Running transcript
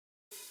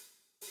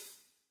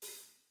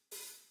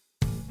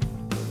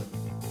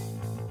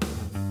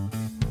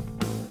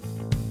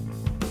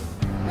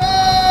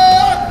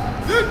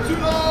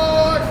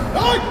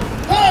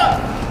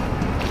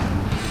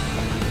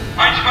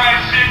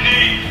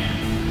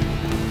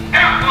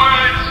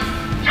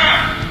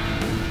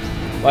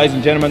Ladies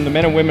and gentlemen, the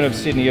men and women of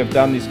Sydney have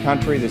done this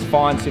country, this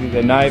fine city,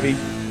 their navy,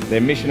 their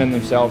mission and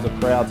themselves a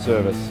proud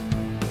service.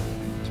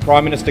 As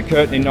Prime Minister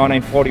Curtin in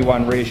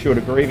 1941 reassured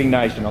a grieving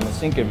nation on the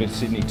sink of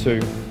Sydney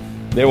 2,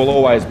 there will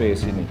always be a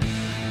Sydney.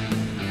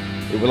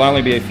 It will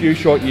only be a few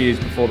short years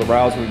before the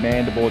rails will be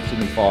manned aboard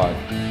Sydney 5.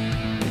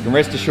 You can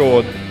rest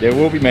assured there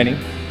will be many,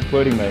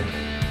 including me,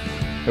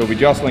 who will be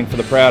jostling for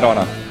the proud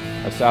honour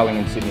of sailing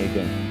in Sydney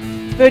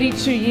again.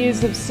 32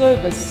 years of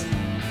service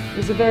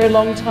is a very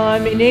long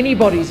time in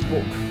anybody's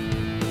book.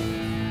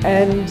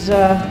 And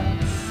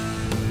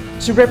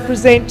to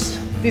represent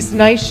this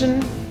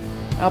nation,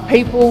 our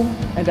people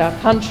and our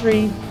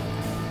country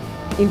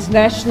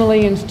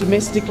internationally and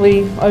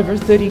domestically over a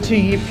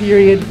 32-year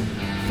period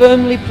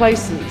firmly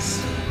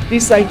places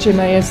this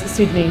HMAS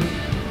Sydney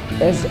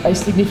as a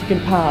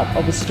significant part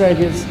of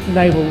Australia's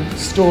naval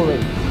story.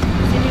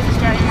 Sydney's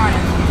Australian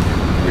liners.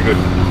 Very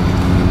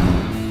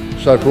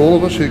good. So for all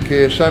of us who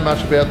care so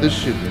much about this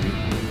Sydney,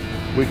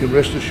 we can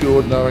rest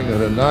assured knowing that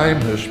her name,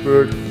 her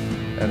spirit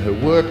and her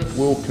work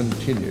will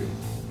continue.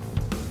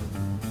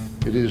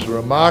 It is a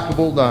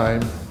remarkable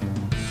name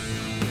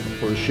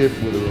for a ship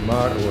with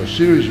a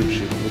series of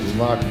ships with a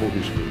remarkable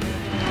history.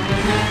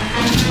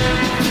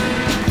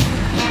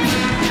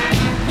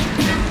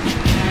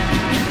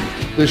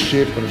 This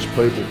ship and its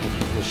people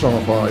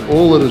personify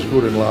all that is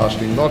good and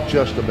lasting, not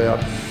just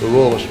about the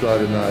Royal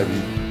Australian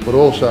Navy, but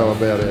also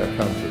about our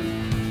country.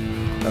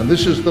 And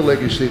this is the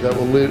legacy that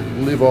will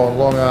live on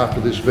long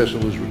after this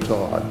vessel is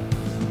retired.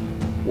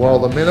 While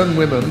the men and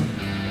women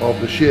of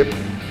the ship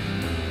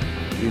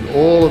in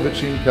all of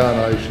its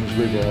incarnations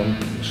live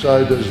on,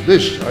 so does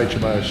this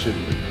HMAS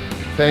Sydney.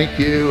 Thank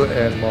you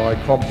and my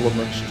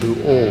compliments to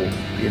all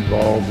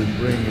involved in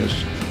bringing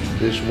us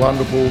this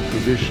wonderful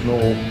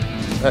traditional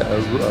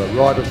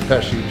rite of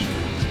passage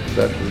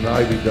that the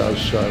Navy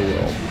does so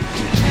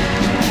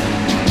well.